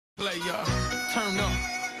Player, turn up,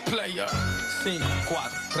 player. 5, 4,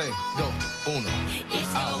 3, 2, 1.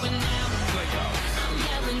 It's going down. Player, I'm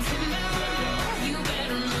yelling timber. You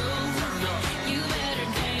better move. You better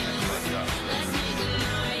dance. Let's make a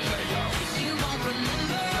night. You won't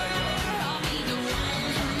remember. I'll be the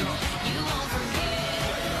one. You won't forget.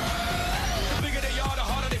 the bigger they are, the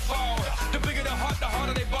harder they fall. The bigger the heart, the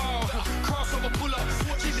harder they ball. Crossover pull up,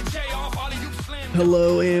 take the J off, all of you slam.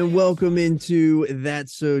 Hello and welcome into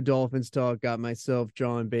That's So Dolphins Talk. Got myself,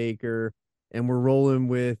 John Baker, and we're rolling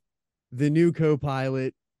with the new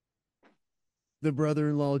co-pilot, the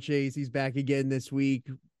brother-in-law Chase. He's back again this week.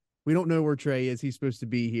 We don't know where Trey is. He's supposed to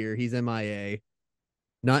be here. He's MIA.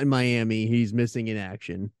 Not in Miami. He's missing in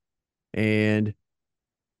action. And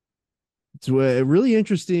it's a really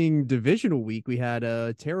interesting divisional week. We had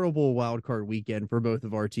a terrible wild card weekend for both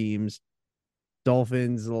of our teams.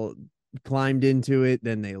 Dolphins climbed into it,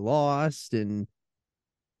 then they lost, and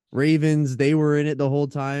Ravens, they were in it the whole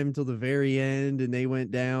time till the very end, and they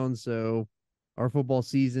went down. So our football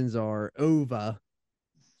seasons are over,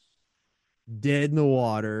 dead in the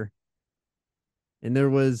water. And there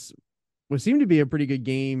was what seemed to be a pretty good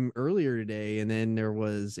game earlier today, and then there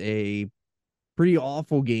was a pretty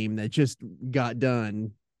awful game that just got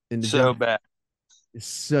done in the So bad.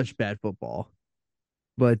 such bad football.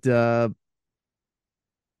 But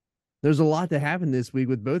there's a lot that happened this week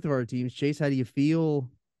with both of our teams. Chase, how do you feel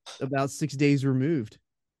about 6 days removed?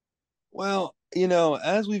 Well,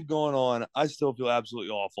 as we've gone on, I still feel absolutely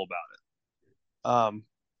awful about it.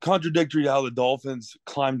 Contradictory to how the Dolphins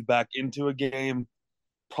climbed back into a game,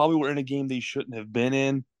 probably were in a game they shouldn't have been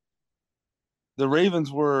in. The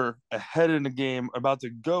Ravens were ahead in the game, about to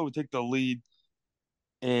go take the lead,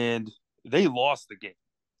 and they lost the game.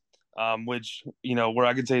 Which, where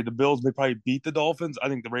I can say the Bills may probably beat the Dolphins. I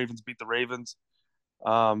think the Ravens beat the Ravens.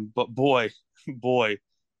 But boy,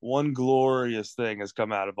 one glorious thing has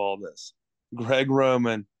come out of all this. Greg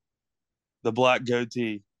Roman, the black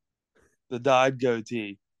goatee, the dyed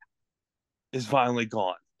goatee, is finally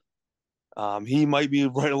gone. He might be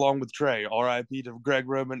right along with Trey. R.I.P. to Greg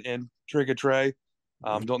Roman and Trigger Trey.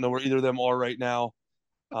 Don't know where either of them are right now.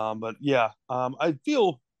 But yeah, I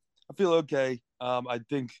feel okay. I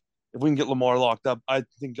think if we can get Lamar locked up, I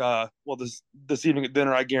think this evening at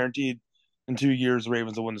dinner, I guaranteed in 2 years the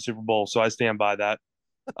Ravens will win the Super Bowl. So I stand by that.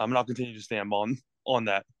 And I'll continue to stand on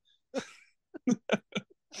that.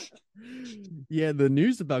 Yeah, the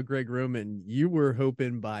news about Greg Roman, you were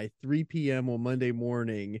hoping by 3 p.m. on Monday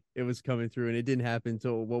morning it was coming through, and it didn't happen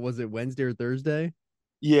until, what was it, Wednesday or Thursday?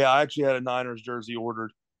 Yeah, I actually had a Niners jersey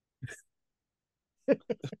ordered.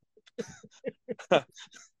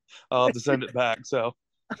 I'll have to send it back. So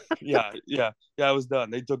yeah, I was done.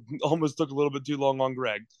 They almost took a little bit too long on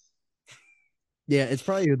Greg. Yeah, it's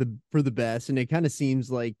probably for the best, and it kind of seems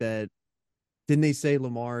like that. Didn't they say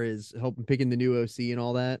Lamar is helping picking the new OC and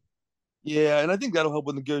all that? Yeah, and I think that'll help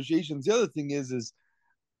with negotiations. The other thing is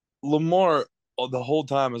Lamar the whole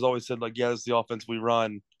time has always said, like, yeah, this is the offense we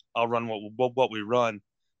run. I'll run what we run.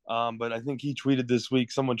 But I think he tweeted this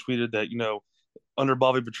week. Someone tweeted that under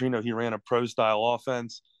Bobby Petrino he ran a pro style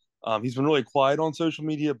offense. He's been really quiet on social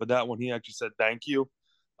media, but that one he actually said thank you.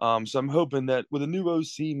 So I'm hoping that with a new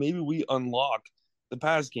OC, maybe we unlock the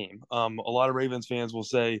pass game. A lot of Ravens fans will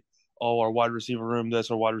say, "Oh, our wide receiver room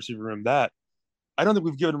this, our wide receiver room that." I don't think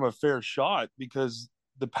we've given him a fair shot because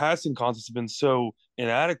the passing concepts have been so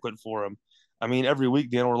inadequate for him. I mean, every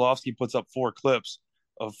week Dan Orlovsky puts up 4 clips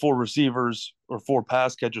of 4 receivers or 4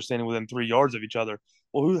 pass catchers standing within 3 yards of each other.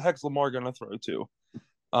 Well, who the heck's Lamar going to throw to?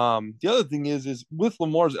 The other thing is with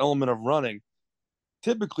Lamar's element of running,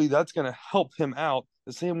 typically that's going to help him out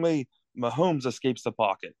the same way Mahomes escapes the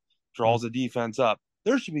pocket, draws the defense up.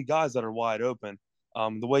 There should be guys that are wide open.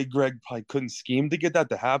 The way Greg probably couldn't scheme to get that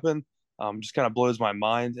to happen just kind of blows my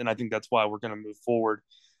mind, and I think that's why we're going to move forward.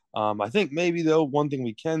 I think maybe, though, one thing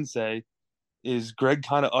we can say is Greg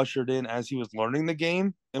kind of ushered in as he was learning the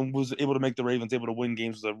game and was able to make the Ravens able to win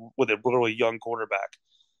games with a really young quarterback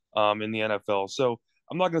in the NFL. So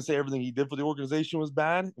I'm not going to say everything he did for the organization was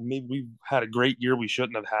bad. Maybe we had a great year we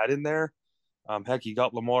shouldn't have had in there. Heck, he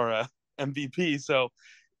got Lamar a MVP, so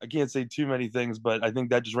I can't say too many things, but I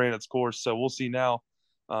think that just ran its course. So we'll see now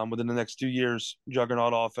within the next 2 years,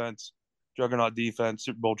 juggernaut offense, juggernaut defense,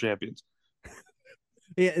 Super Bowl champions.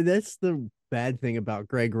 Yeah, that's the bad thing about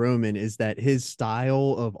Greg Roman is that his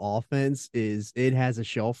style of offense it has a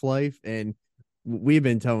shelf life, and we've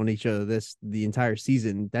been telling each other this the entire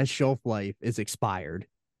season. That shelf life is expired,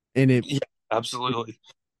 and Yeah, absolutely.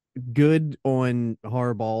 good on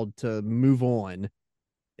Harbaugh to move on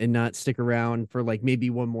and not stick around for like maybe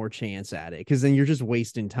one more chance at it, because then you're just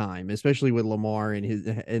wasting time, especially with Lamar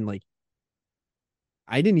and like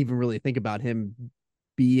I didn't even really think about him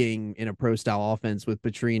being in a pro style offense with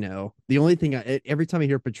Petrino. The only thing every time I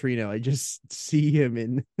hear Petrino, I just see him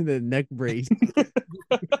in the neck brace.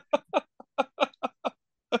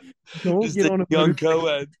 Don't Just get think on a young motorcycle.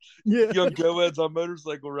 co-eds, Yeah, young co-eds on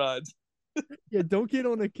motorcycle rides. yeah. Don't get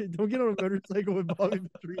on a motorcycle with Bobby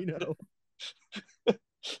Petrino.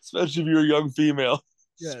 Especially if you're a young female.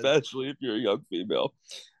 Yeah. Especially if you're a young female.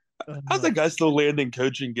 How's Uh, that guy still landing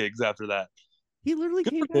coaching gigs after that? he literally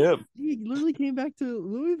Good came for back. him. He literally came back to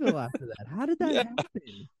Louisville after that. How did that Yeah,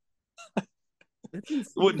 happen? That's it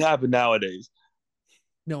wouldn't insane. happen nowadays.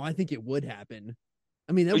 No, I think it would happen.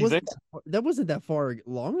 I mean, Oh, you think? that wasn't that far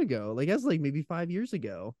long ago. Like that's like maybe 5 years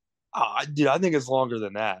ago. Dude, I think it's longer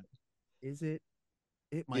than that. Is it?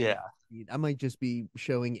 It might Yeah, not be. I might just be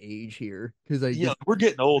showing age here because I yeah, just we're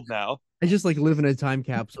getting old now. I just like live in a time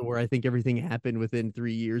capsule where I think everything happened within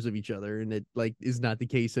 3 years of each other, and it like is not the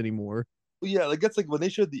case anymore. Yeah, like that's like when they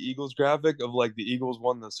showed the Eagles graphic of like the Eagles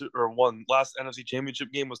won last NFC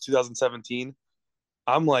Championship game was 2017.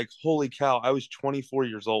 I'm like, holy cow! I was 24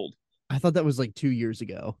 years old. I thought that was like 2 years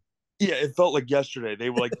ago. Yeah, it felt like yesterday. They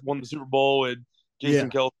were like won the Super Bowl and Yeah, Jason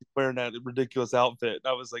Kelsey wearing that ridiculous outfit.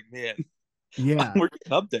 And I was like, man, yeah. we're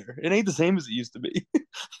getting up there. It ain't the same as it used to be.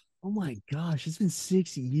 Oh my gosh, it's been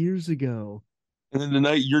 6 years ago. And then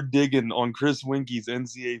tonight you're digging on Chris Winky's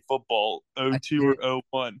NCAA football I 02 did. or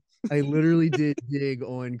 01. I literally did dig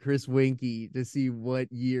on Chris Winky to see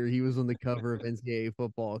what year he was on the cover of NCAA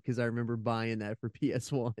football because I remember buying that for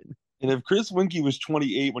PS1. And if Chris Winky was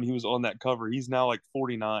 28 when he was on that cover, he's now like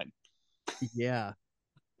 49. Yeah,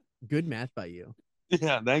 good math by you.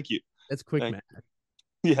 Yeah, thank you. That's quick Thank math.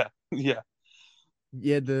 Yeah, yeah,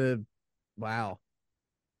 Yeah, wow.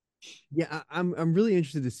 Yeah, I'm really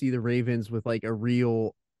interested to see the Ravens with like a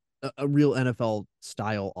real NFL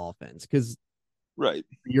style offense because right.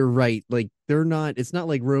 you're right. Like they're not. It's not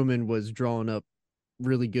like Roman was drawing up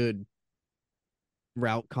really good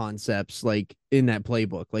route concepts like in that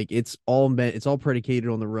playbook. Like it's all predicated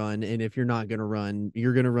on the run. And if you're not gonna run,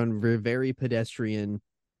 you're gonna run very pedestrian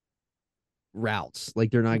routes.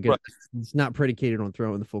 Like they're not gonna. Right. It's not predicated on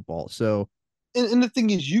throwing the football. So And the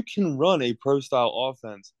thing is, you can run a pro style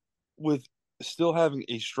offense with still having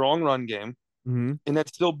a strong run game, mhm. and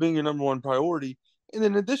that's still being your number one priority. And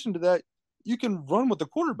in addition to that, you can run with the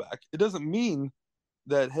quarterback. It doesn't mean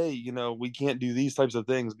that, hey, we can't do these types of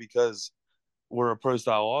things because we're a pro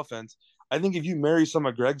style offense. I think if you marry some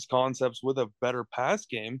of Greg's concepts with a better pass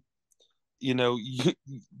game,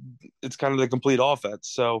 it's kind of the complete offense.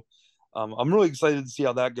 So I'm really excited to see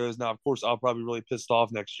how that goes. Now, of course, I'll probably be really pissed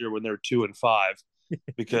off next year when they're 2-5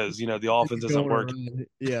 because the offense isn't Going working. around.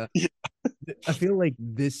 Yeah. Yeah, I feel like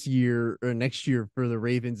this year or next year for the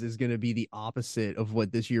Ravens is going to be the opposite of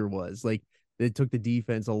what this year was. Like it took the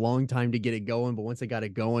defense a long time to get it going, but once they got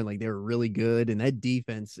it going, like they were really good, and that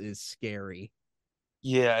defense is scary.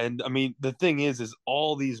 yeah, and I mean the thing is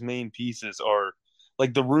all these main pieces are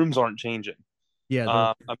like the rooms aren't changing. Yeah,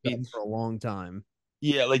 they're I mean, for a long time.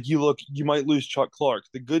 yeah, like you might lose Chuck Clark.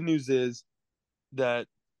 The good news is that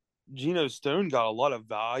Geno Stone got a lot of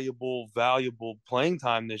valuable playing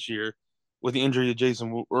time this year with the injury to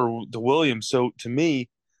Jason or to Williams. So to me,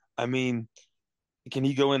 I mean, can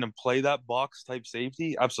he go in and play that box type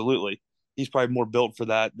safety? Absolutely. He's probably more built for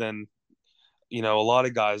that than a lot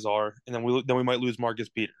of guys are. And then we might lose Marcus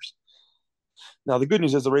Peters. Now the good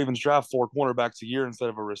news is the Ravens draft 4 cornerbacks a year instead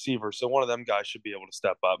of a receiver, so one of them guys should be able to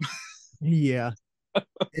step up. Yeah.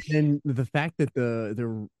 And the fact that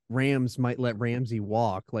the Rams might let Ramsey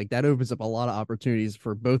walk, like that opens up a lot of opportunities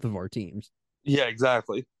for both of our teams, Yeah,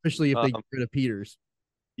 exactly. especially if they Um, get rid of Peters.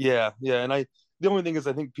 yeah, yeah, and the only thing is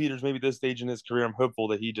I think Peters maybe at this stage in his career I'm hopeful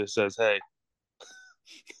that he just says, "Hey,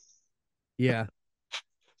 Yeah.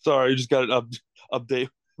 sorry, I just got an update,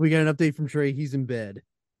 We got an update from Trey. He's in bed,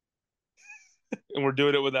 and we're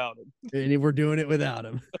doing it without him." and we're doing it without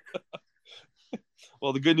him.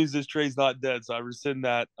 Well, the good news is Trey's not dead, so I rescind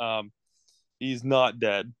that. He's not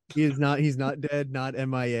dead. He's not dead, not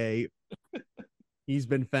MIA. He's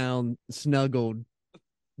been found snuggled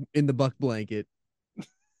in the buck blanket.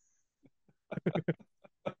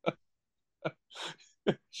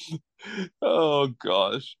 Oh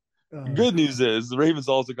gosh. Uh, Good news is the Ravens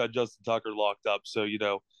also got Justin Tucker locked up, so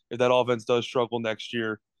if that offense does struggle next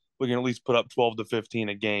year, we can at least put up 12 to 15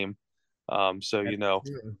 a game. So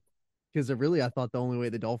because really, I thought the only way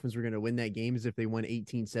the Dolphins were going to win that game is if they won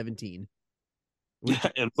 18-17. With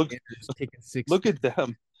yeah, and look Sanders kicking six. look at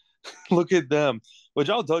them. Look at them. Which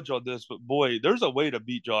I'll touch on this, but boy, there's a way to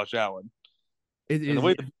beat Josh Allen. It And the is.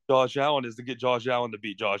 way to beat Josh Allen is to get Josh Allen to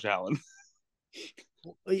beat Josh Allen.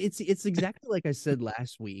 It's exactly like I said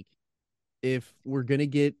last week. If we're gonna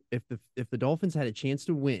get if the Dolphins had a chance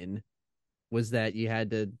to win, was that you had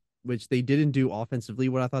to, which they didn't do offensively.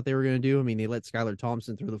 What I thought they were gonna do. I mean, they let Skylar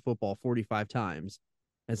Thompson throw the football 45 times.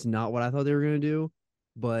 That's not what I thought they were gonna do.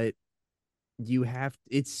 But you have.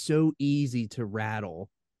 It's so easy to rattle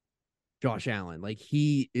Josh Allen. Like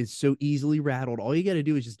he is so easily rattled. All you got to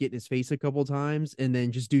do is just get in his face a couple times and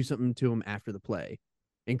then just do something to him after the play.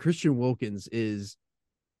 And Christian Wilkins is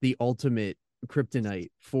the ultimate kryptonite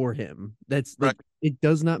for him. That's like Right. it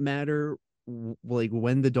does not matter like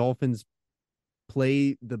when the Dolphins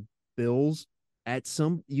play the Bills at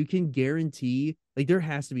some you can guarantee like there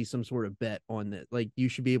has to be some sort of bet on this. Like you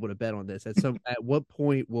should be able to bet on this. At what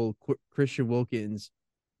point will Christian Wilkins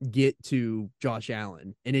get to Josh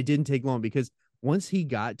Allen? And it didn't take long because once he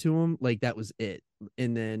got to him, like that was it.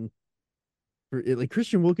 And then for it, like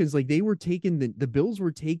Christian Wilkins, like they were taking the Bills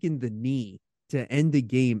were taking the knee to end the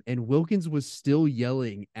game, and Wilkins was still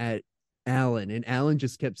yelling at Allen, and Allen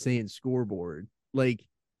just kept saying scoreboard. Like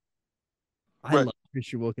I Right. love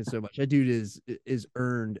Christian Wilkins so much. That dude is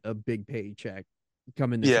earned a big paycheck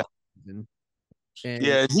coming this Yeah. offseason. And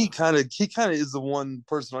Yeah, and he kind of is the one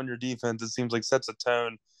person on your defense that seems like sets a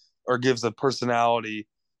tone or gives a personality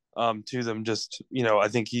to them. Just I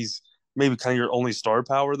think he's maybe kind of your only star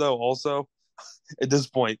power though. Also at this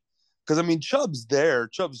point, because I mean Chubb's there,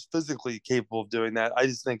 Chubb's physically capable of doing that. I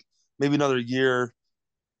just think maybe another year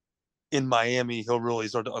in Miami, he'll really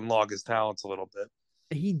start to unlock his talents a little bit.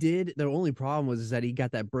 he did. The only problem was is that he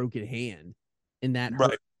got that broken hand, and that hurt.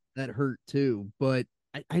 Right, That hurt too. But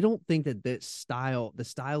I don't think that the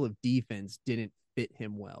style of defense didn't fit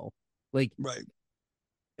him well. Like, right,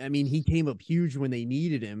 I mean, he came up huge when they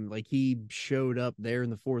needed him. Like he showed up there in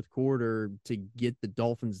the fourth quarter to get the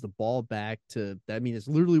Dolphins the ball back. I mean, it's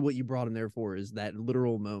literally what you brought him there for is that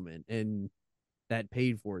literal moment, and that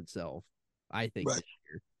paid for itself. I think right.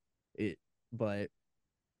 this year, but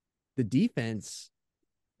the defense,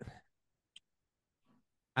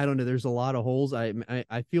 I don't know. There's a lot of holes.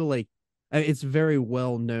 I feel like it's a very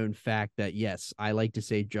well known fact that yes, I like to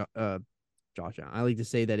say Josh Allen. I like to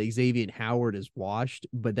say that Xavier Howard is washed,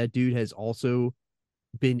 but that dude has also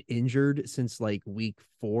been injured since like week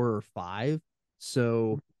 4 or 5.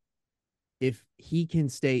 So if he can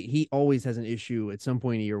stay, he always has an issue at some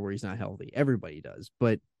point in a year where he's not healthy. Everybody does,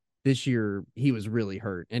 but this year he was really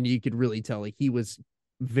hurt, and you could really tell like he was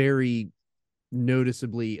very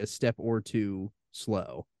noticeably a step or two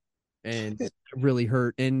slow and really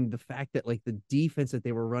hurt. And the fact that like the defense that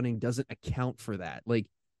they were running doesn't account for that. Like,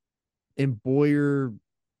 and Boyer,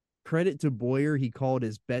 credit to Boyer, he called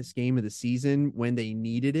his best game of the season when they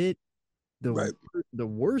needed it. The Right. the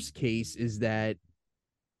worst case is that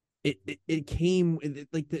it came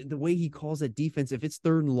like the way he calls that defense. If it's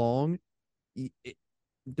third and long,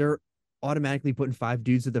 they're automatically putting 5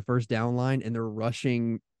 dudes at the first down line, and they're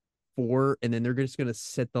rushing 4, and then they're just gonna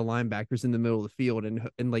set the linebackers in the middle of the field,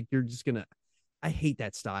 and like you're just gonna. I hate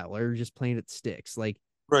that style. Or just playing it sticks. Like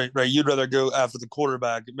Right. You'd rather go after the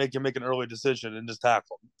quarterback, make him make an early decision, and just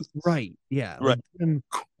tackle him. right, yeah, Right. like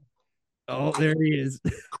oh, there he is.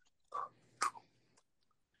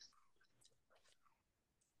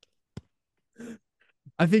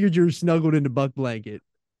 I figured you were snuggled in the buck blanket.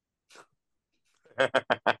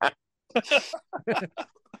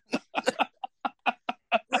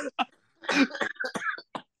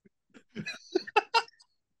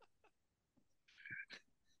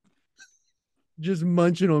 Just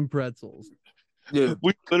munching on pretzels. Dude,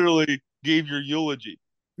 We literally gave your eulogy.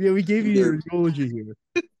 Yeah, we gave you your eulogy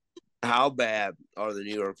here. how bad are the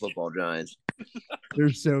New York Football Giants?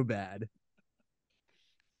 They're so bad.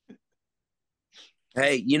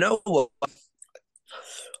 Hey, you know what?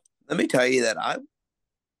 Let me tell you that I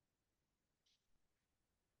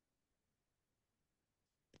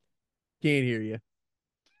Can't hear you.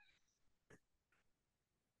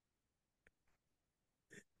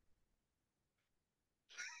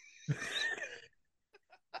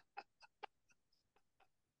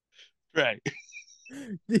 Right.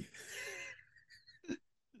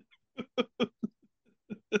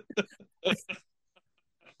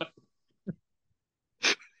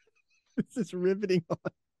 This is riveting on.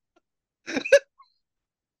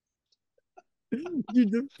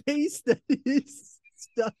 Dude, the face that is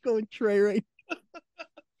stuck on Trey right now.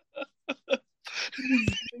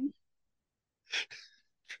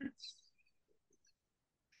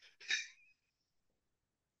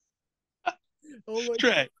 Oh my!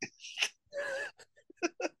 Trey.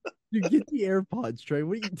 You get the AirPods, Trey.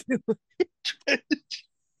 What are you doing?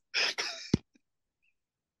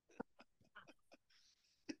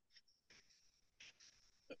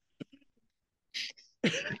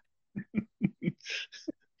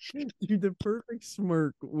 Dude, the perfect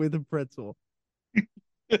smirk with a pretzel.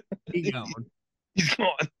 He gone. He's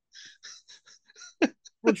gone.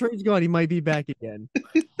 Well, Trey's gone. He might be back again.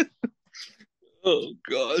 Oh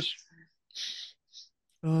gosh.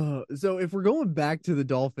 So if we're going back to the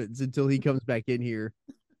Dolphins until he comes back in here,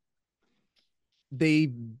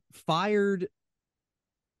 they fired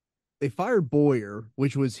Boyer,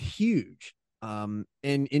 which was huge. And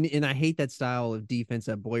I hate that style of defense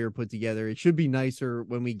that Boyer put together. It should be nicer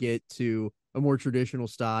when we get to a more traditional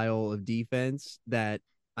style of defense that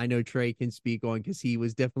I know Trey can speak on because he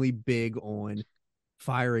was definitely big on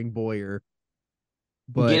firing Boyer.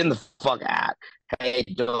 But Get in the fuck out. Hey,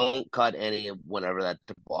 don't cut any of whenever that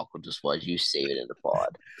debacle just was. You save it in the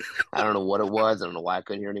pod. I don't know what it was. I don't know why I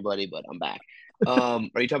couldn't hear anybody, but I'm back. Are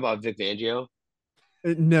you talking about Vic Fangio?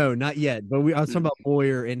 no, not yet. But I was talking about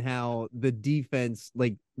Boyer and how the defense,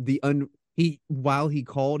 like while he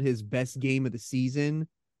called his best game of the season,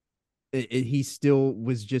 he still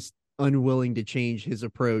was just unwilling to change his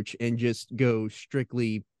approach and just go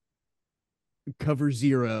strictly cover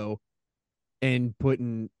zero and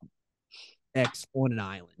putting X on an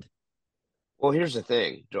island. Well, here's the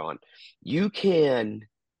thing, John. You can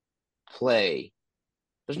play.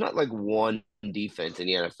 There's not like one defense in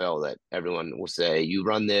the NFL that everyone will say you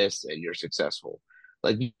run this and you're successful.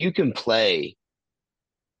 Like you can play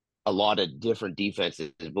a lot of different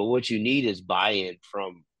defenses, but what you need is buy-in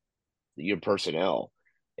from your personnel.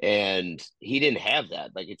 And he didn't have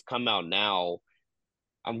that. Like it's come out now.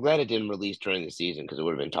 I'm glad it didn't release during the season because it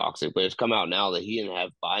would have been toxic, but it's come out now that he didn't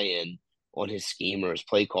have buy-in on his scheme or his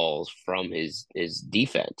play calls from his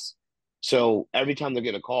defense. So every time they're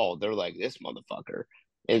getting a call, they're like, this motherfucker.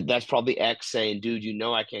 And that's probably X saying, dude, you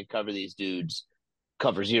know I can't cover these dudes.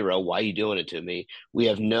 Cover zero. Why are you doing it to me? We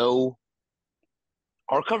have no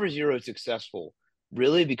our cover zero is successful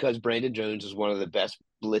really because Brandon Jones is one of the best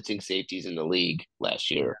blitzing safeties in the league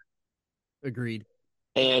last year. Agreed.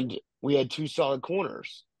 And we had two solid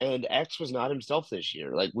corners. And X was not himself this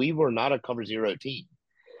year. Like we were not a cover zero team.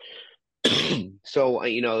 So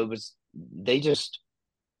it was they just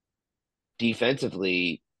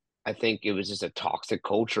defensively, I think it was just a toxic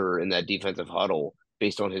culture in that defensive huddle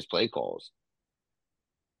based on his play calls.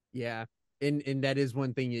 Yeah. And that is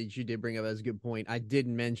one thing that you did bring up as a good point. I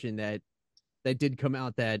didn't mention that did come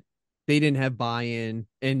out that they didn't have buy-in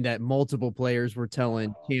and that multiple players were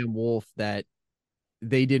telling Cam Wolf that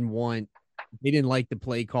they didn't like the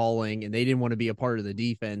play calling and they didn't want to be a part of the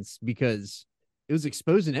defense because it was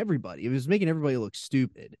exposing everybody. It was making everybody look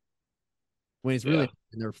stupid when it's really not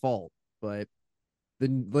their fault. But the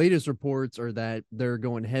latest reports are that they're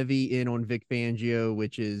going heavy in on Vic Fangio,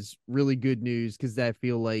 which is really good news because I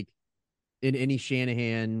feel like in any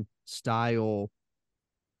Shanahan style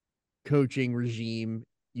coaching regime,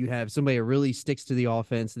 you have somebody that really sticks to the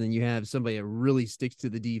offense, and then you have somebody that really sticks to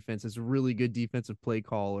the defense. It's a really good defensive play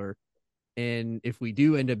caller. And if we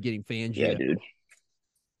do end up getting Fangio, dude.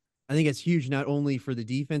 I think it's huge not only for the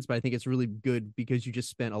defense, but I think it's really good because you just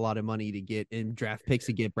spent a lot of money to get in draft picks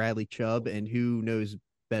to get Bradley Chubb, and who knows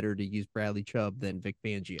better to use Bradley Chubb than Vic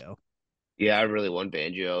Fangio. Yeah, I really want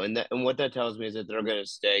Fangio, and what that tells me is that they're going to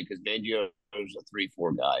stay because Fangio is a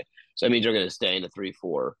 3-4 guy, so that means they're going to stay in the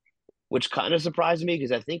 3-4, which kind of surprised me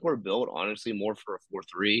because I think we're built honestly more for a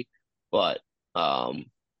 4-3, but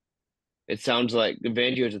it sounds like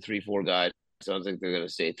Fangio is a 3-4 guy. It sounds like they're going to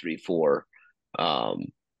stay 3-4,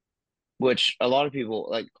 which a lot of people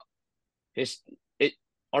like.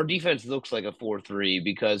 Our defense looks like a 4-3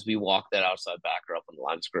 because we walk that outside backer up on the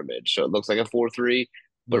line of scrimmage, so it looks like a 4-3.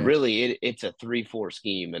 But really, it's a 3-4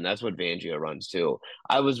 scheme, and that's what Fangio runs too.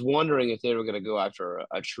 I was wondering if they were going to go after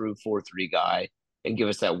a true 4-3 guy and give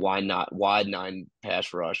us that wide nine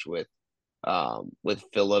pass rush with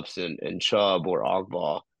Phillips and Chubb or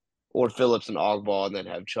Ogba, or Phillips and Ogba, and then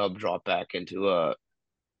have Chubb drop back into a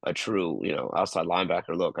true outside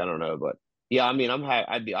linebacker look. I don't know, but yeah, I mean,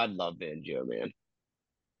 I'd love Fangio, man.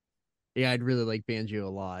 Yeah, I'd really like Fangio a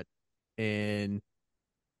lot, and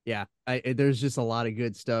yeah, there's just a lot of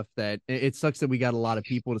good stuff that it sucks that we got a lot of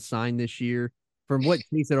people to sign this year. From what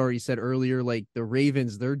Chase had already said earlier, like the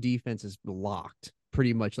Ravens, their defense is locked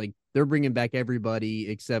pretty much. Like they're bringing back everybody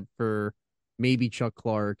except for maybe Chuck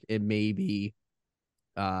Clark and maybe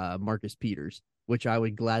Marcus Peters, which I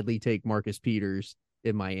would gladly take Marcus Peters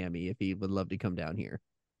in Miami if he would love to come down here.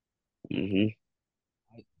 Mm-hmm.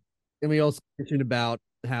 And we also mentioned about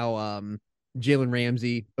how Jalen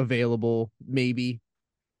Ramsey available maybe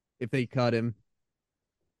if they cut him.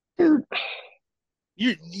 Dude,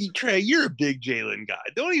 Trey, you're a big Jalen guy.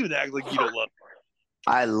 Don't even act like you don't love him.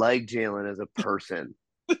 I like Jalen as a person.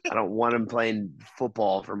 I don't want him playing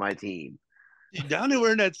football for my team. Down there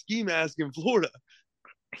wearing that ski mask in Florida.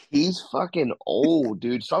 He's fucking old,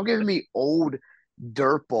 dude. Stop giving me old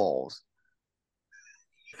dirt balls.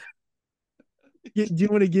 Do you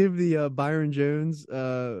want to give the Byron Jones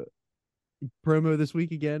promo this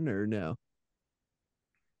week again or no?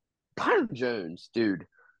 Byron Jones, dude.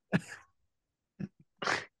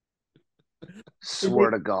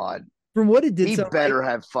 Swear to God. From what it did He sound better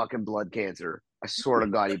have fucking blood cancer. I swear to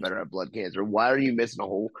God, he better have blood cancer. Why are you missing a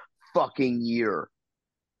whole fucking year?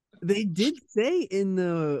 they did say in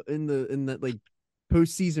that like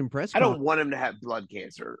postseason press I don't conference. want him to have blood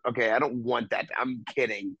cancer. Okay, I don't want that. I'm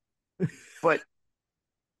kidding. But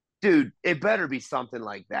dude, it better be something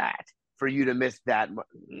like that for you to miss that much.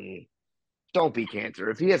 Don't be cancer.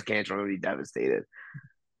 If he has cancer, I'm gonna be devastated.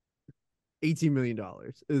 $18 million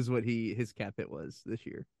is what his cap hit was this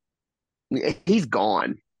year. He's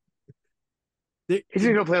gone. There- He's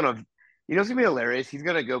gonna go play on a. You know, it's gonna be hilarious. He's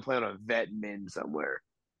gonna go play on a vet min somewhere.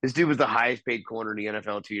 This dude was the highest paid corner in the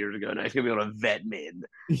NFL 2 years ago. Now he's gonna be on a vet min.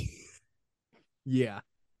 Yeah,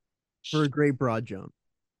 for a great broad jump.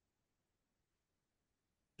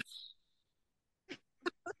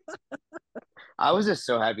 I was just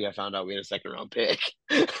so happy I found out we had a second round pick.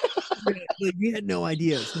 Like we had no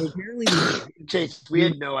idea. So apparently, Chase, we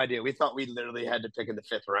had no idea. We thought we literally had to pick in the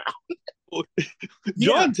 5th round.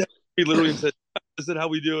 John texted me literally and said, I said, how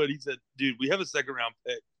we do it? He said, dude, we have a second round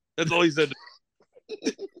pick. That's all he said.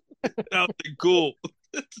 I was like, cool.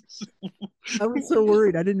 I was so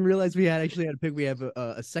worried. I didn't realize we actually had a pick. We have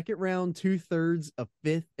a second round, 2/3, a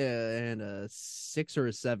fifth, and a 6th or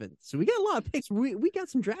a 7th. So we got a lot of picks. We got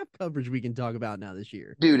some draft coverage we can talk about now this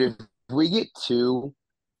year. Dude, if we get 2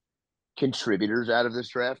 contributors out of this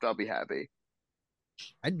draft, I'll be happy.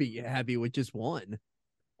 I'd be happy with just one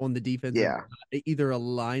on the defense. Yeah. Either a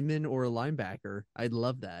lineman or a linebacker. I'd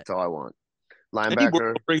love that. That's all I want.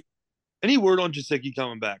 Linebacker. Any word on Jasicki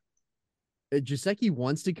coming back? Jasecki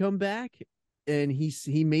wants to come back, and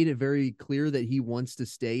he made it very clear that he wants to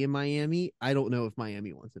stay in Miami. I don't know if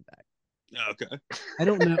Miami wants him back. Okay. I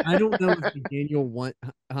don't know. I don't know if Daniel want.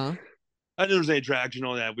 Huh? I know there's any traction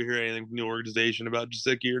on that. We hear anything from the organization about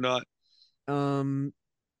Jasicki or not?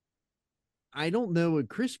 I don't know.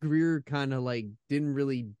 Chris Greer kind of like didn't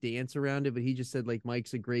really dance around it, but he just said like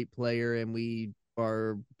Mike's a great player and we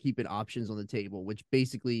are keeping options on the table, which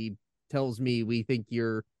basically tells me we think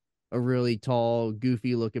you're a really tall,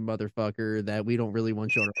 goofy looking motherfucker that we don't really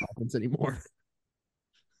want you on our offense anymore.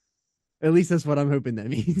 At least that's what I'm hoping that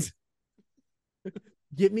means.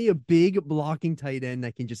 Get me a big blocking tight end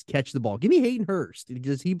that can just catch the ball. Give me Hayden Hurst.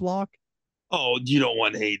 Does he block? Oh, you don't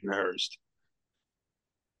want Hayden Hurst.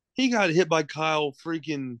 He got hit by Kyle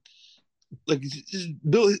freaking like just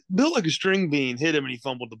built like a string bean, hit him and he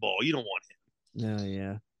fumbled the ball. You don't want him. No,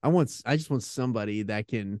 yeah. I just want somebody that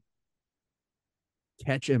can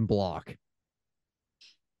catch and block.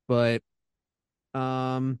 But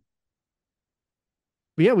yeah,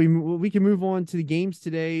 we can move on to the games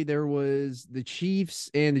today. There was the Chiefs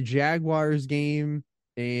and the Jaguars game,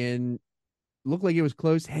 and looked like it was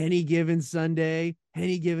close. Henny given Sunday,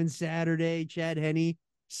 Henny given Saturday. Chad Henny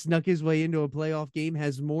snuck his way into a playoff game,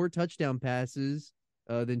 has more touchdown passes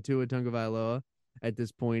than Tua Tagovailoa at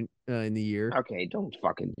this point in the year. Okay, don't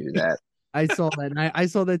fucking do that. I saw that. And I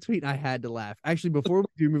saw that tweet. And I had to laugh. Actually, before we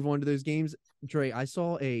do move on to those games, Trey, I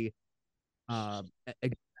saw a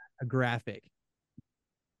graphic.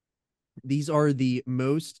 These are the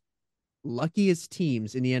most luckiest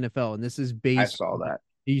teams in the NFL, and this is based. I saw that.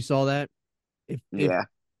 You saw that? Yeah.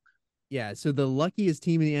 Yeah. So the luckiest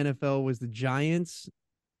team in the NFL was the Giants,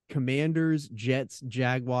 Commanders, Jets,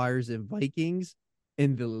 Jaguars, and Vikings.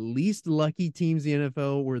 And the least lucky teams in the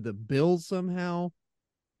NFL were the Bills somehow,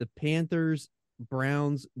 the Panthers,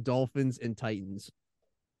 Browns, Dolphins, and Titans.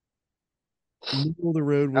 Middle of the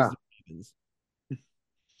road was the Ravens.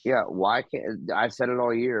 Yeah, why can't I've said it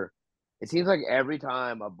all year. It seems like every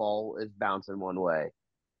time a ball is bouncing one way.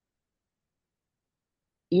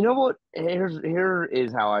 You know what? Here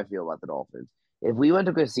is how I feel about the Dolphins. If we went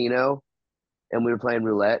to a casino and we were playing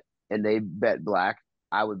roulette and they bet black,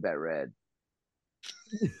 I would bet red.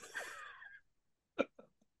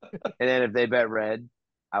 And then if they bet red,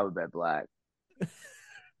 I would bet black.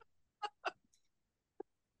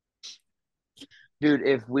 Dude,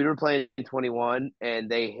 if we were playing 21 and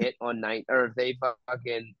they hit on 9, or if they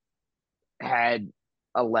fucking had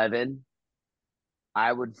 11,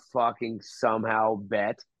 I would fucking somehow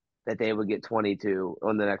bet that they would get 22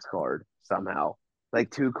 on the next card somehow.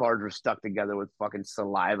 Like 2 cards were stuck together with fucking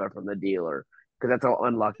saliva from the dealer because that's how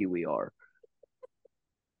unlucky we are.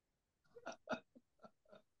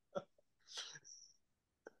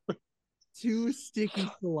 Two sticky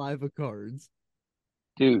saliva cards.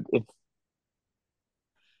 Dude,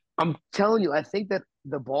 I'm telling you, I think that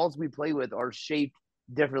the balls we play with are shaped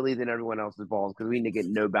differently than everyone else's balls because we need to get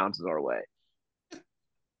no bounces our way.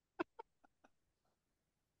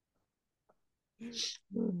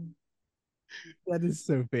 That is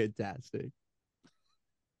so fantastic.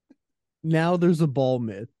 Now there's a ball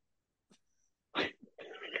myth.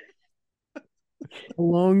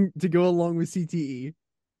 Along to go along with CTE. Is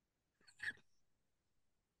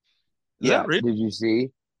Yeah, that real? did you see?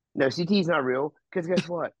 No, CT is not real because guess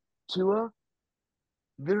what? Tua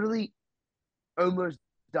literally almost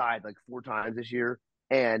died like 4 times this year,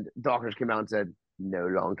 and doctors came out and said no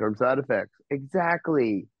long-term side effects.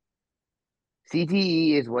 Exactly.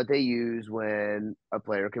 CTE is what they use when a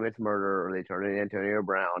player commits murder or they turn into Antonio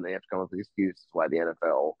Brown. They have to come up with excuses why the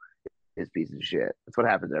NFL is pieces of shit. That's what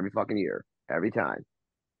happens every fucking year, every time.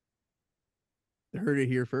 Heard it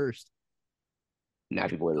here first.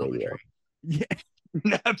 Nappy Boy Radio. Yeah.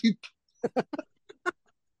 Nappy-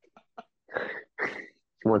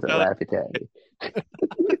 She wants to Uh, laugh at me.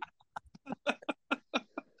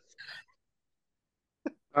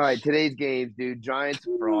 All right, today's games, dude. Giants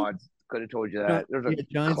frauds. Could have told you that. There's a Yeah,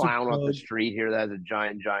 Giants are clown off the frauds. street here that has a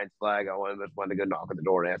Giants flag. I wanted to go knock on the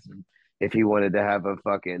door and ask him if he wanted to have a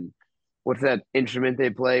fucking what's that instrument they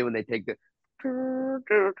play when they take the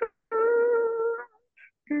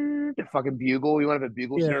fucking bugle. You want to have a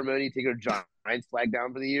bugle Yeah. ceremony? Take your Giants flag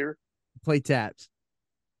down for the year. Play taps.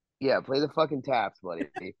 Yeah, play the fucking taps, buddy.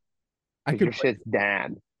 I Because your could play, shit's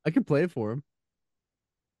Dan. I could play it for him.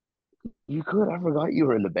 You could. I forgot you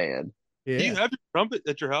were in the band. Do you Yeah. have your trumpet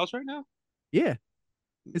at your house right now? Yeah.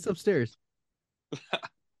 It's upstairs.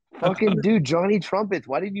 Fucking dude, Johnny Trumpets.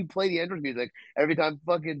 Why didn't you play the entrance music every time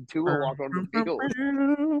fucking Tua walked onto the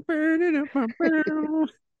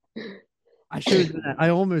field? I should I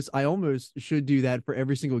almost should do that for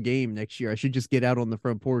every single game next year. I should just get out on the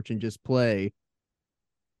front porch and just play.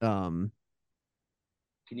 Um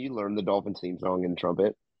Can you learn the Dolphins theme song in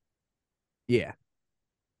trumpet? yeah.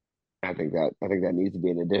 I think that needs to be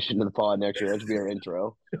an addition to the pod next year. That should be our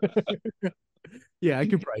intro. Yeah, I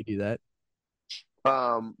could probably do that.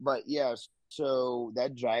 But yeah, so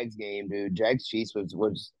that Jags game, dude, Jags Chiefs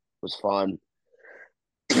was fun.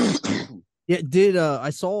 Yeah, did I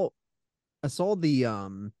saw the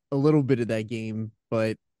a little bit of that game,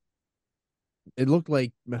 but it looked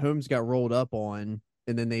like Mahomes got rolled up on,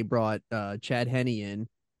 and then they brought Chad Henne in,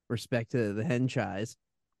 respect to the Henchise.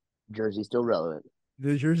 Jersey still relevant.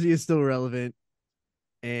 The jersey is still relevant,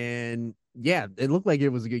 and yeah, it looked like it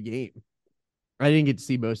was a good game. I didn't get to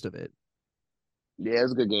see most of it. Yeah, it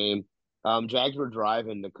was a good game. Jags were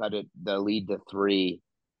driving to cut the lead to 3,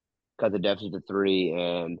 cut the deficit to 3,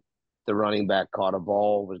 and the running back caught a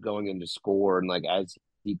ball, was going in to score, and like as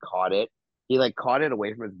he caught it, he like caught it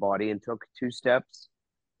away from his body and took 2 steps.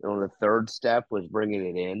 And on the third step was bringing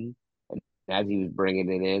it in, and as he was bringing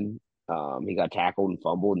it in, he got tackled and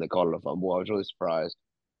fumbled, and they called it a fumble. I was really surprised.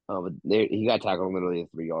 But he got tackled on literally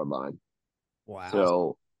the 3-yard line. Wow.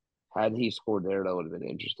 So had he scored there, that would have been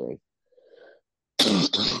interesting.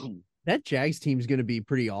 That Jags team is going to be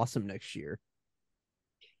pretty awesome next year.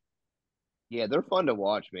 Yeah, they're fun to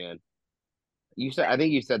watch, man. I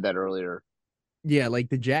think you said that earlier. Yeah, like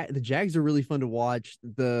the Jags are really fun to watch.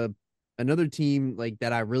 The another team like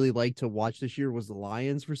that I really like to watch this year was the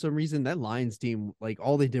Lions for some reason. That Lions team, like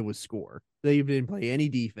all they did was score. They didn't play any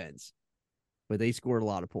defense, but they scored a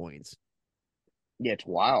lot of points. Yeah, it's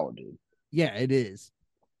wild, dude. Yeah, it is.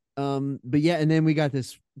 But yeah, and then we got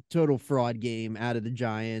this total fraud game out of the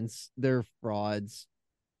Giants. They're frauds.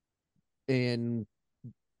 And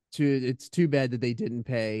it's too bad that they didn't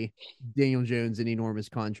pay Daniel Jones an enormous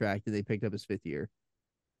contract and they picked up his 5th year.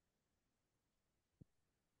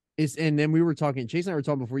 And then we were talking, Chase and I were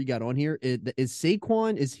talking before you got on here. Is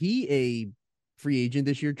Saquon, is he a free agent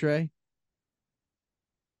this year, Trey?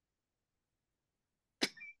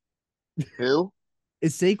 Who?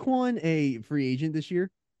 Is Saquon a free agent this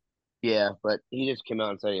year? Yeah, but he just came out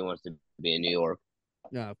and said he wants to be in New York.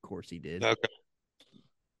 No, of course he did. Okay.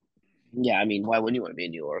 Yeah, I mean, why wouldn't you want to be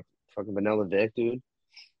in New York? Fucking Vanilla Vic, dude.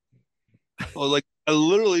 Well, like I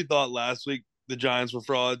literally thought last week the Giants were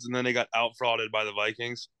frauds, and then they got out frauded by the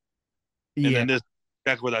Vikings. And Yeah, then this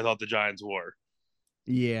that's what I thought the Giants were.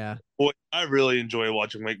 yeah. Boy, I really enjoy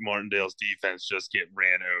watching Mike Martindale's defense just get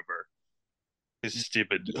ran over. His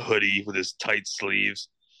stupid hoodie with his tight sleeves.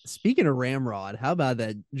 Speaking of Ramrod, how about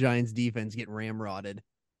that Giants defense getting ramrodded?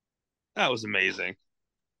 That was amazing.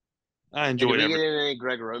 I Hey, did enjoyed we every. get into any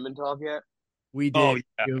Greg Roman talk yet? We did. Oh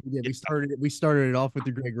yeah, We did. We started it off with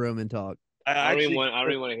the Greg Roman talk. I I don't actually even want. I don't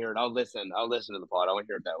even want to hear it. I'll listen. I'll listen to the pod. I want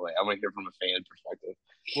to hear it that way. I want to hear it from a fan perspective.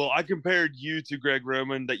 Well, I compared you to Greg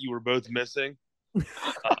Roman that you were both missing.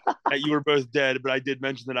 That you were both dead, but I did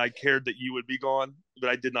mention that I cared that you would be gone, but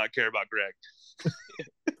I did not care about Greg.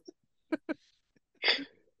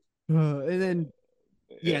 And then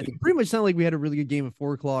yeah, it pretty much sounded like we had a really good game at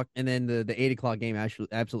 4 o'clock, and then the 8 o'clock game actually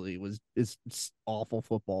absolutely was it's awful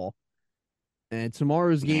football. And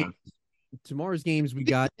tomorrow's games we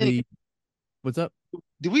got the what's up?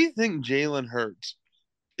 Do we think Jalen Hurts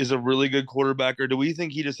is a really good quarterback, or do we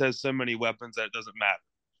think he just has so many weapons that it doesn't matter?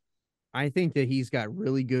 I think that he's got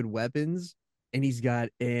really good weapons and he's got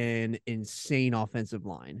an insane offensive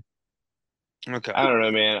line. Okay. I don't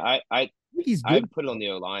know, man. I think he's I good. put it on the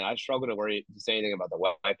O line. I struggle to worry to say anything about the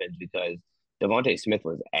weapons because Devontae Smith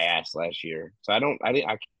was ass last year. So I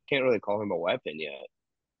can't really call him a weapon yet.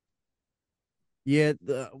 Yeah,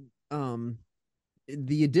 the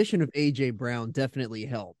addition of AJ Brown definitely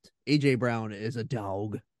helped. AJ Brown is a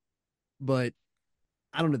dog, but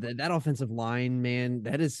I don't know that offensive line, man,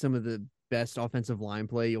 that is some of the best offensive line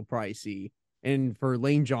play you'll probably see. And for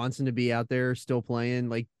Lane Johnson to be out there still playing,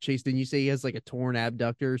 like Chase, didn't you say he has like a torn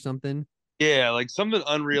abductor or something? Yeah, like something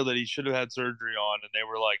unreal that he should have had surgery on, and they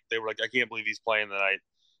were like, I can't believe he's playing tonight,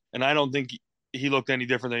 and I don't think he looked any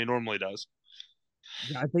different than he normally does.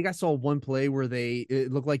 Yeah, I think I saw one play where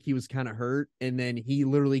it looked like he was kind of hurt, and then he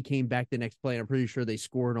literally came back the next play, and I'm pretty sure they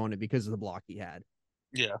scored on it because of the block he had.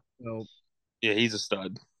 Yeah, So yeah, he's a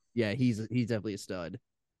stud. yeah, he's definitely a stud.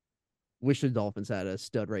 Wish the Dolphins had a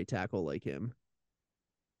stud right tackle like him.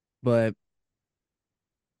 But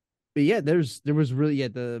yeah, there was really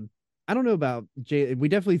the I don't know about Jay. We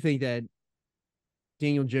definitely think that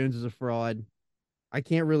Daniel Jones is a fraud. I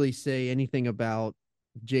can't really say anything about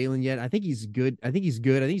Jalen yet. I think he's good. I think he's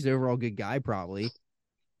good. I think he's an overall good guy, probably.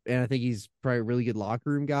 And I think he's probably a really good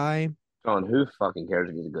locker room guy. John, who fucking cares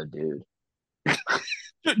if he's a good dude?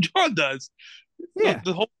 John does. Yeah.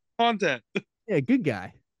 The whole content. Yeah, good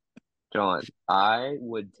guy. John, I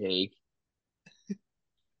would take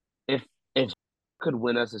if could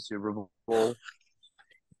win us a Super Bowl, Oh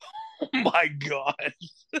my god.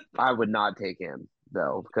 I would not take him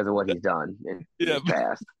though because of what he's done in Yeah, his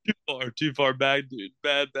past. too far. Bad dude.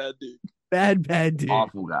 Bad dude. Bad dude.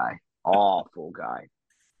 Awful guy. Awful guy.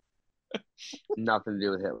 Nothing to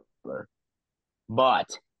do with Hitler. But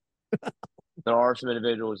there are some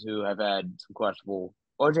individuals who have had some questionable.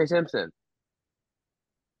 OJ Simpson.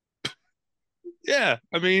 Yeah,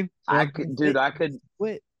 I mean, I could.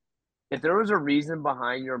 Quit. If there was a reason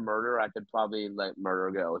behind your murder, I could probably let murder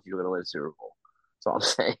go if you were going to win a Super Bowl. That's all I'm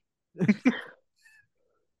saying.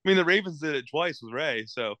 the Ravens did it twice with Ray,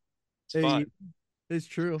 so it's Hey, fine. it's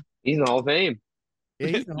true. He's in the Hall of Fame. Yeah,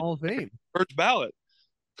 he's in the Hall of Fame. First ballot.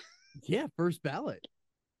 Yeah, first ballot.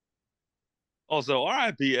 Also,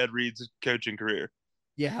 R.I.P. Ed Reed's coaching career.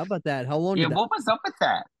 Yeah, how about that? How long Yeah, did that? what was up with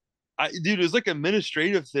that? Dude, it was like an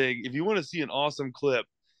administrative thing. If you want to see an awesome clip,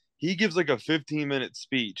 he gives like a 15-minute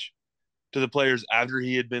speech to the players after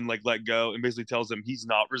he had been like let go and basically tells them he's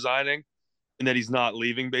not resigning and that he's not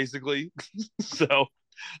leaving, basically. So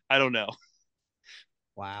I don't know.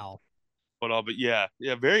 Wow. But yeah,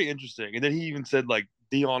 very interesting. And then he even said like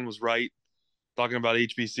Dion was right talking about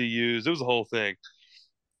HBCUs. It was a whole thing.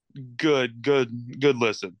 Good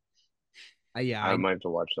listen. Yeah, I might have to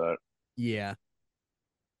watch that. yeah.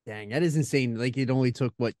 Dang, that is insane. Like it only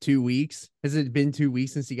took what 2 weeks? Has it been 2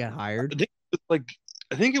 weeks since he got hired? I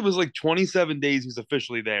think it was like 27 days he's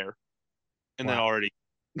officially there. And then Wow. already.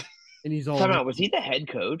 And he's all Time out. Was he the head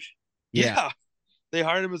coach? Yeah. They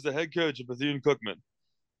hired him as the head coach of Bethune-Cookman.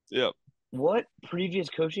 Yep. What previous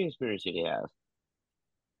coaching experience did he have?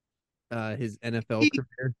 His NFL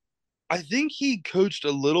career. I think he coached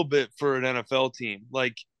a little bit for an NFL team.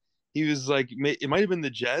 Like he was like it might have been the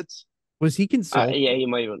Jets Was he consulting? Yeah, he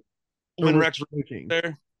might even. when was Rex he was coaching?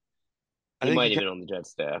 there. I He think might have been on the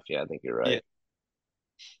Jets staff. Yeah, I think you're right. Yeah.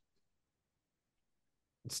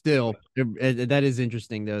 Still, that is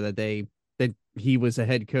interesting though that he was a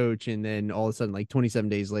head coach and then all of a sudden, like 27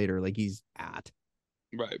 days later, like he's at.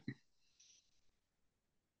 Right.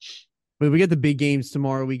 But we got the big games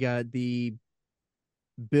tomorrow. We got the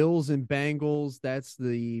Bills and Bengals. That's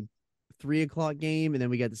the 3 o'clock game, and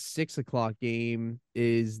then we got the 6 o'clock game.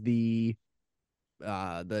 Is the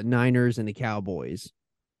Niners and the Cowboys.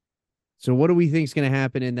 So, what do we think is going to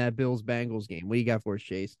happen in that Bills Bengals game? What do you got for us,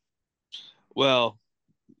 Chase? Well,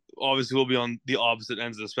 obviously we'll be on the opposite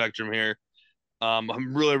ends of the spectrum here.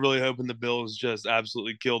 I'm really, really hoping the Bills just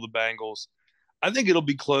absolutely kill the Bengals. I think it'll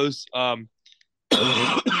be close.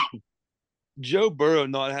 Joe Burrow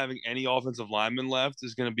not having any offensive linemen left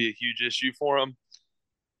is going to be a huge issue for him.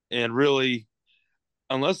 And really,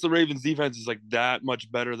 unless the Ravens defense is like that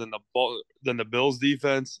much better than the Bills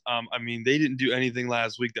defense. I mean, they didn't do anything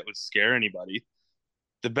last week that would scare anybody.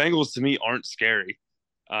 The Bengals to me aren't scary.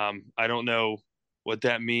 I don't know what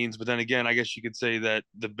that means, but then again, I guess you could say that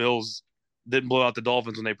the Bills didn't blow out the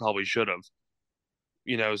Dolphins when they probably should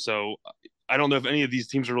have. So I don't know if any of these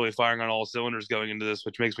teams are really firing on all cylinders going into this,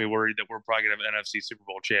 which makes me worried that we're probably gonna have an NFC Super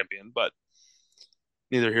Bowl champion, but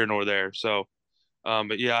neither here nor there. So,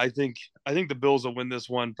 but yeah, I think the Bills will win this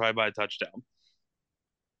one probably by a touchdown.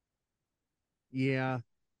 Yeah,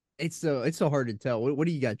 it's so hard to tell. What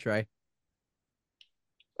do you got, Trey?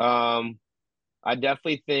 Um, I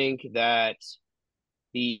definitely think that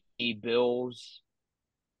the Bills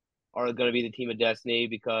are going to be the team of destiny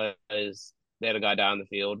because they had a guy die on the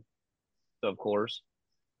field. So of course.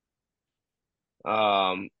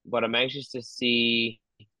 But I'm anxious to see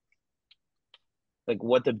like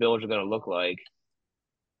what the Bills are going to look like.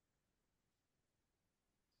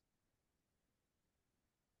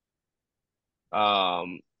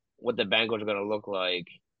 Um, what the Bengals are going to look like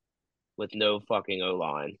with no fucking O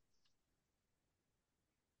line.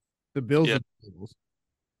 The Bills Yeah, or the Bengals?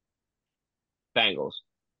 Bengals.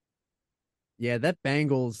 Yeah, that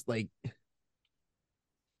Bengals, like,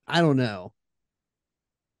 I don't know.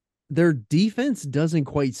 Their defense doesn't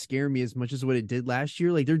quite scare me as much as what it did last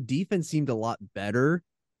year. Like their defense seemed a lot better,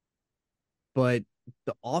 but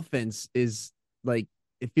the offense is like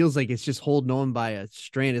it feels like it's just holding on by a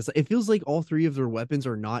strand. It feels like all three of their weapons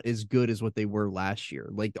are not as good as what they were last year.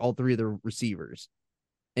 Like all three of their receivers,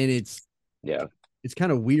 and Yeah. it's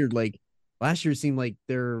kind of weird. Like last year seemed like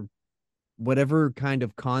their whatever kind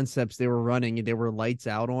of concepts they were running and they were lights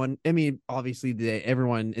out on. I mean, obviously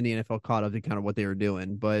everyone in the NFL caught up to kind of what they were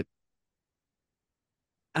doing, but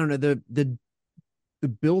I don't know the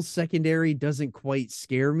Bills secondary doesn't quite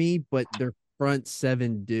scare me, but their front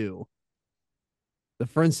seven do. The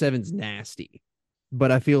front seven's nasty, but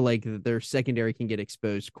I feel like their secondary can get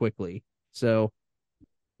exposed quickly. So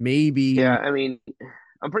Yeah, maybe, I mean,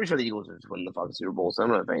 I'm pretty sure the Eagles are just winning the fucking Super Bowl, so I'm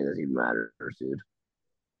not thinking this even matters, dude.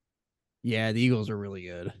 yeah, the Eagles are really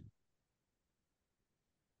good.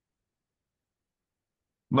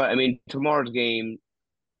 But I mean, tomorrow's game,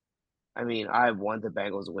 I mean, I want the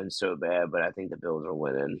Bengals to win so bad, but I think the Bills are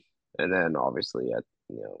winning. And then obviously,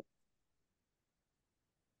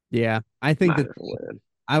 Yeah, I think that Niners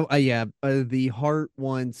are winning. yeah, the heart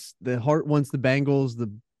wants the Bengals.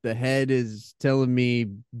 The head is telling me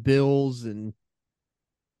Bills, and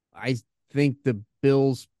I think the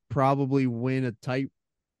Bills probably win a tight.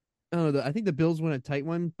 I don't know. I think the Bills win a tight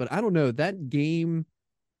one, but I don't know that game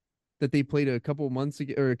that they played a couple months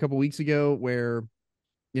ago or a couple weeks ago, where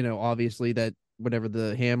obviously that whatever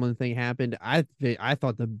the Hamlin thing happened. I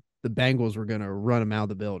thought the Bengals were gonna run them out of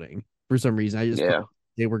the building for some reason. I just thought Yeah.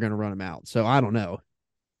 they were gonna run them out. So I don't know,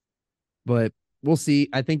 but we'll see.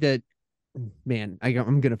 I think that man,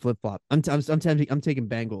 I'm gonna flip flop. I'm taking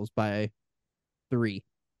Bengals by 3.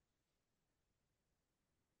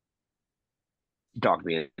 Talk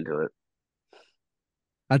me into it.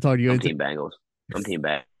 I told you I'm into Team Bengals. I'm Team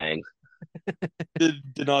Bangs.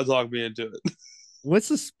 did not talk me into it. what's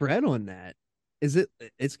the spread on that? Is it?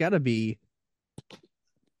 It's got to be.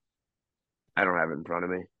 I don't have it in front of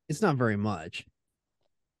me. It's not very much.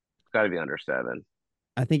 It's got to be under 7.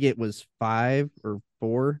 I think it was 5 or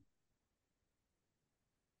 4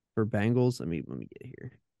 for Bengals. Let me get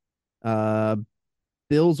here. Uh,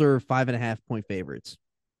 Bills are 5.5 point favorites.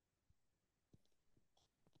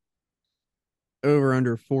 Over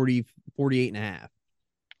under 40, 48.5.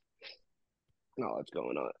 No, it's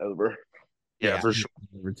going on over. Yeah, Yeah, for sure.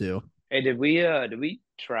 over 2. Hey, did we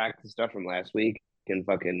track the stuff from last week and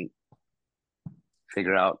fucking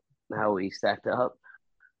figure out how we stacked up?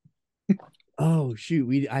 Oh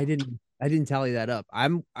shoot, I didn't tally that up.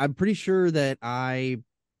 I'm pretty sure that I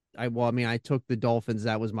took the Dolphins.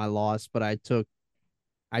 That was my loss, but I took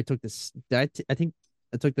this. I think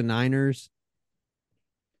I took the Niners.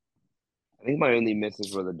 I think my only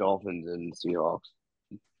misses were the Dolphins and Seahawks.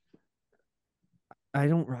 I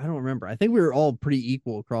don't remember. I think we were all pretty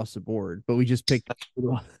equal across the board, but we just picked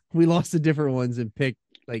we lost the different ones and picked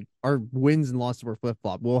like our wins and losses were flip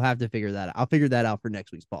flop. We'll have to figure that out. I'll figure that out for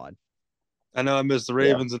next week's pod. I know I missed the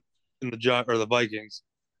Yeah. Ravens and the or the Vikings.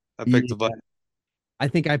 I picked the Yeah, Vikings. I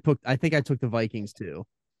think I took the Vikings too.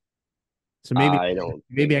 So maybe I don't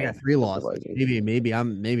maybe think I I got 3 took the losses. Vikings. Maybe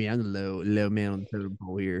I'm the low man on the totem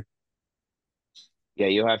pole here. Yeah,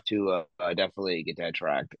 you'll have to definitely get that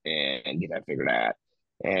tracked and get that figured out.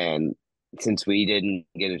 And since we didn't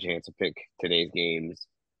get a chance to pick today's games,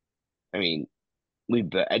 I mean,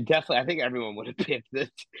 I definitely, I think everyone would have picked the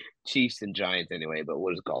Chiefs and Giants anyway, but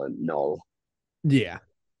we'll just call it null. Yeah.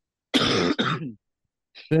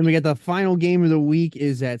 Then we got the final game of the week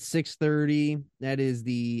is at 6:30. That is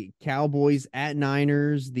the Cowboys at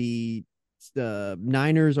Niners. The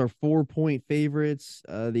Niners are 4-point favorites.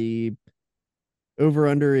 The over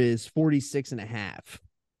under is 46.5.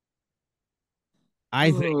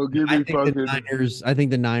 I think Oh, give I me think the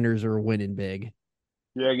fucking Niners are winning big.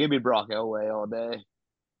 yeah, give me Brock Elway all day.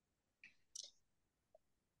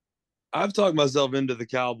 I've talked myself into the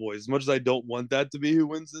Cowboys. As much as I don't want that to be who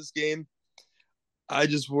wins this game, I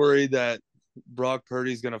just worry that Brock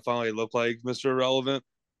Purdy's going to finally look like Mr. Irrelevant.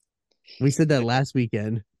 We said that last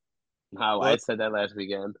weekend. No, I What? said that last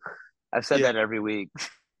weekend. I've said Yeah. that every week.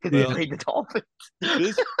 Because Well, he played the Dolphins.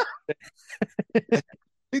 this, I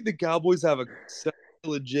think the Cowboys have a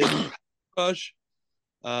legit rush.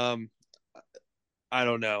 Um, I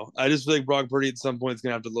don't know. I just feel like Brock Purdy at some point is going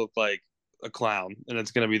to have to look like a clown, and it's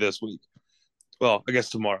going to be this week. Well, I guess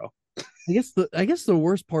tomorrow. I guess the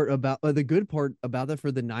worst part about the good part about that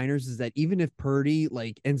for the Niners is that even if Purdy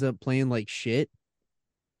like ends up playing like shit,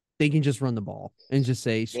 they can just run the ball and just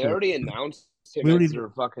say They screw. already announced him We don't as even their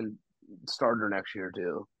fucking starter next year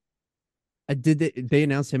too. did they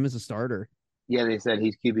announced him as a starter. Yeah, they said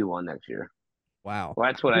he's QB1 next year. Wow. Well,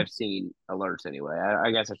 that's what I've seen alerts anyway.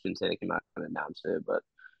 I guess I shouldn't say they came out and announced it, but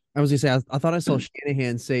I was gonna say I thought I saw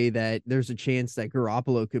Shanahan say that there's a chance that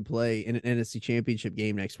Garoppolo could play in an NFC Championship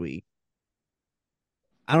game next week.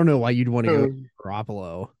 I don't know why you'd want to go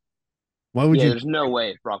Garoppolo. Why would yeah, you? there's no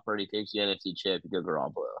way if Brock Purdy takes the NFC chip, you go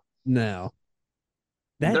Garoppolo. No.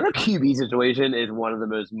 That Their QB situation is one of the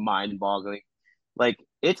most mind-boggling. Like,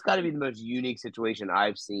 it's got to be the most unique situation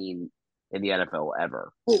I've seen in the NFL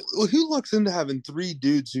ever. Well, who looks into having three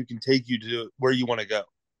dudes who can take you to where you want to go?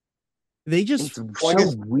 they It's just Well, I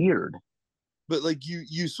so guess- weird. But like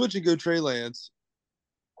you switch and go Trey Lance.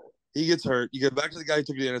 He gets hurt. You go back to the guy who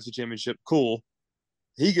took you to the NFC Championship. Cool.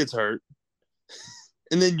 He gets hurt.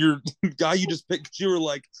 And then your guy you just picked, you were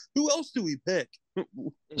like, who else do we pick?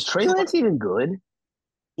 Is Trey Lance even good?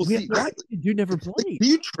 Well, we see, have that dude never can played.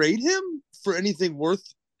 you trade him for anything worth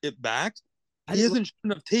it back? I He didn't- hasn't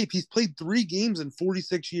shown enough tape. He's played 3 games in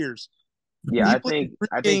 46 years. Yeah, He I played think 3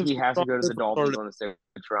 I think games he has to go to the for Dolphins starting.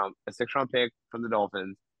 on a six round pick from the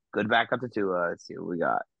Dolphins. Good backup to Tua. Let's see what we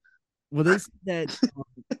got. Well, they said that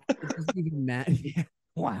it doesn't even matter. Yeah.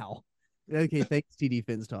 Wow. Okay, thanks, TD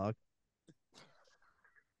Finns talk.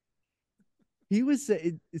 He was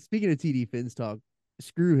speaking of TD Finns talk.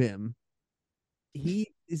 Screw him. He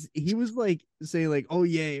was like saying like, oh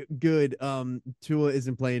yeah, good. Tua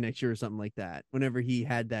isn't playing next year or something like that. Whenever he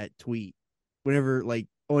had that tweet, whenever like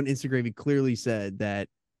on Instagram, he clearly said that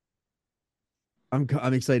I'm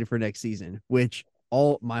excited for next season. Which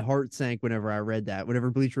all my heart sank whenever I read that.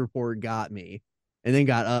 Whenever Bleacher Report got me, and then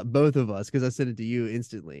got both of us because I sent it to you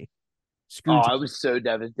instantly. Oh, Screw I was so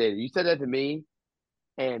devastated. You said that to me,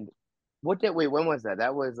 and wait, when was that?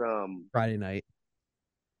 That was Friday night.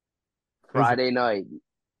 Friday night.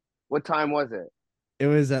 What time was it? It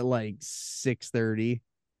was at like 6:30.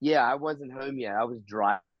 Yeah, I wasn't home yet. I was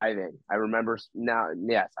driving. I remember now.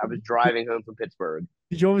 Yes, I was driving home from Pittsburgh,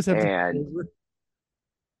 Did you almost have to and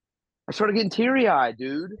I started getting teary eyed,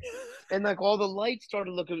 dude. And like all the lights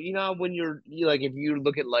started looking. You know when you like if you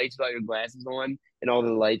look at lights without your glasses on, and all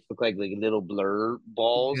the lights look like little blur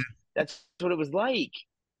balls. Yeah. That's what it was like.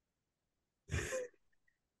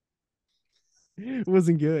 It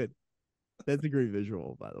wasn't good. That's a great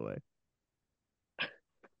visual, by the way.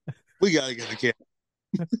 We gotta get the kid.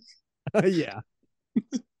 Yeah,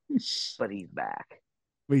 But he's back.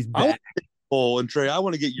 but he's I back. Oh, and Trey, I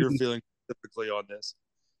want to get your feeling specifically on this.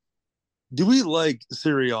 Do we like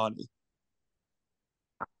Sirianni?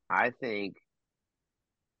 I think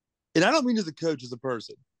And I don't mean as a coach, as a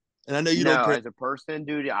person. And I know you no, don't care. as a person,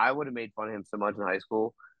 dude, I would have made fun of him so much in high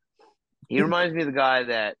school. He reminds me of the guy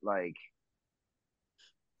that like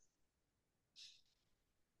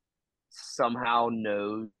somehow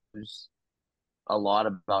knows a lot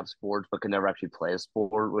about sports but can never actually play a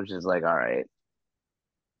sport, which is like, all right.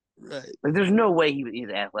 Right. Like there's no way he's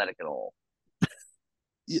athletic at all.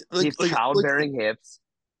 Yeah, He has childbearing hips.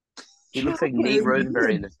 He looks like Nate Childbearing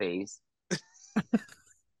Rosenberry in the face.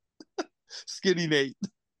 Skinny Nate.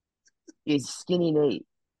 He's skinny Nate.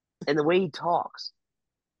 And the way he talks.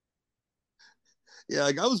 Yeah,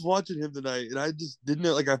 like I was watching him tonight and I just didn't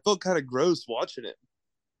know, like I felt kind of gross watching him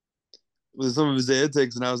with some of his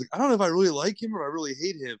antics. And I was like, I don't know if I really like him or I really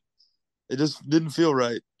hate him. It just didn't feel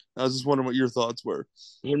right. I was just wondering what your thoughts were.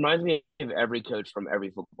 He reminds me of every coach from every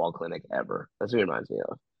football clinic ever. That's what he reminds me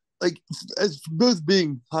of. Like, as both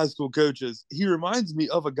being high school coaches, he reminds me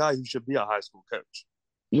of a guy who should be a high school coach.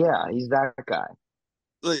 Yeah, he's that guy.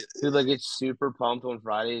 like, Who like gets super pumped on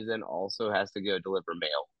Fridays and also has to go deliver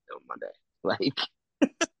mail on Monday. Like,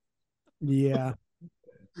 Yeah.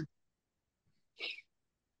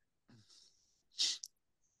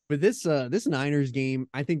 But this Niners game,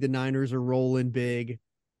 I think the Niners are rolling big.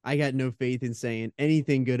 I got no faith in saying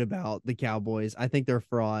anything good about the Cowboys. I think they're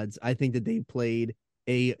frauds. I think that they played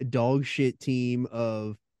a dog shit team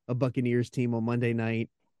of a Buccaneers team on Monday night.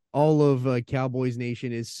 All of Cowboys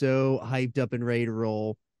Nation is so hyped up and ready to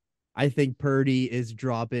roll. I think Purdy is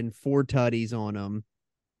dropping 4 tutties on them.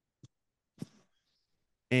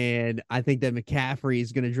 And I think that McCaffrey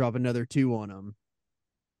is going to drop another 2 on them.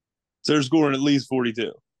 so they're scoring at least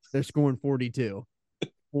 42. They're scoring 42.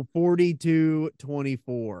 Well,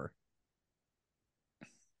 42-24.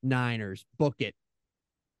 Niners, book it.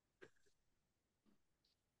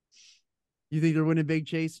 You think they're winning big,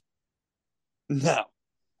 Chase? No.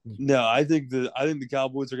 No, I think the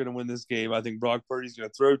Cowboys are going to win this game. I think Brock Purdy's going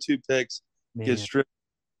to throw 2 picks, get Man, stripped.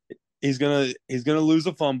 He's gonna lose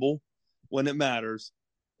a fumble when it matters,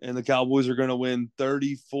 and the Cowboys are going to win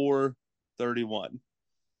 34-31.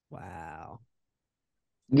 wow.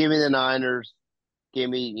 give me the Niners. Give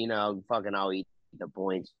me, fucking I'll eat the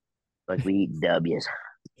points. Like we eat W's.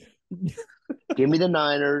 Give me the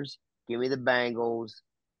Niners. Give me the Bengals.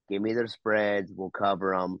 Give me their spreads. We'll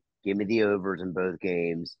cover them. Give me the overs in both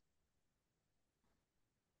games.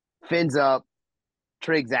 Fins up.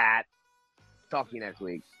 Triggs at. Talk to you next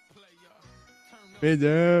week. Fins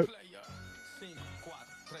up.